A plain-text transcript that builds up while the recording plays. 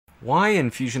Why in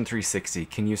Fusion 360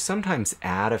 can you sometimes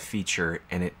add a feature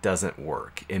and it doesn't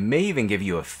work? It may even give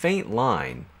you a faint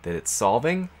line that it's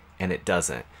solving and it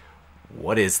doesn't.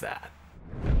 What is that?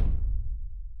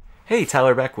 Hey,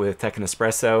 Tyler Beck with Tech and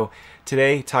Espresso.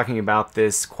 Today, talking about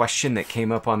this question that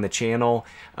came up on the channel.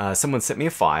 Someone sent me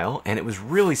a file and it was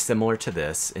really similar to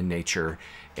this in nature,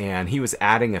 and he was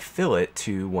adding a fillet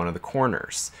to one of the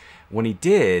corners. When he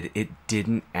did, it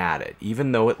didn't add it,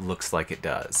 even though it looks like it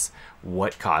does.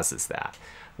 What causes that?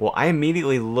 Well, I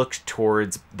immediately looked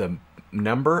towards the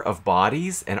number of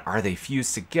bodies and are they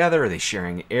fused together? Are they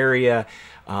sharing area?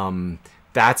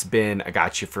 That's been a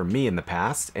gotcha for me in the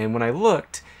past. And when I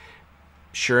looked,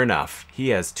 sure enough, he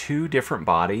has two different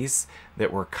bodies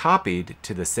that were copied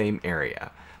to the same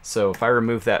area. So if I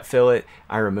remove that fillet,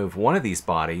 I remove one of these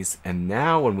bodies, and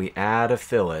now when we add a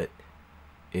fillet,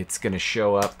 it's going to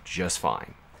show up just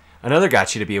fine. Another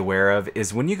gotcha to be aware of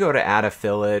is when you go to add a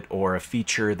fillet or a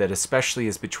feature that especially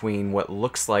is between what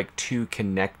looks like two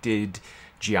connected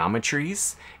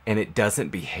geometries and it doesn't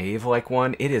behave like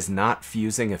one, it is not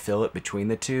fusing a fillet between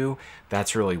the two.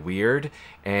 That's really weird,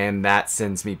 and that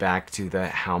sends me back to the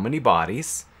how many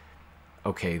bodies.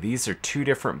 Okay, these are two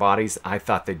different bodies. I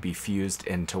thought they'd be fused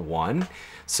into one.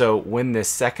 So when this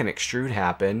second extrude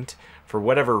happened, for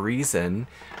whatever reason,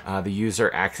 the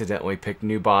user accidentally picked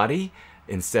new body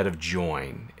instead of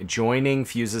join. Joining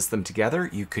fuses them together.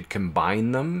 You could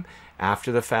combine them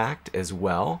after the fact as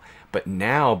well. But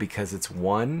now, because it's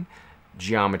one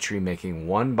geometry making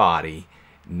one body,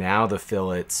 now the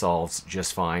fillet solves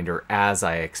just fine, or as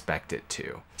I expect it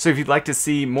to. So if you'd like to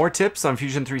see more tips on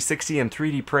Fusion 360 and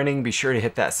 3D printing, be sure to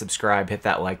hit that subscribe, hit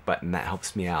that like button. That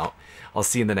helps me out. I'll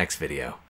see you in the next video.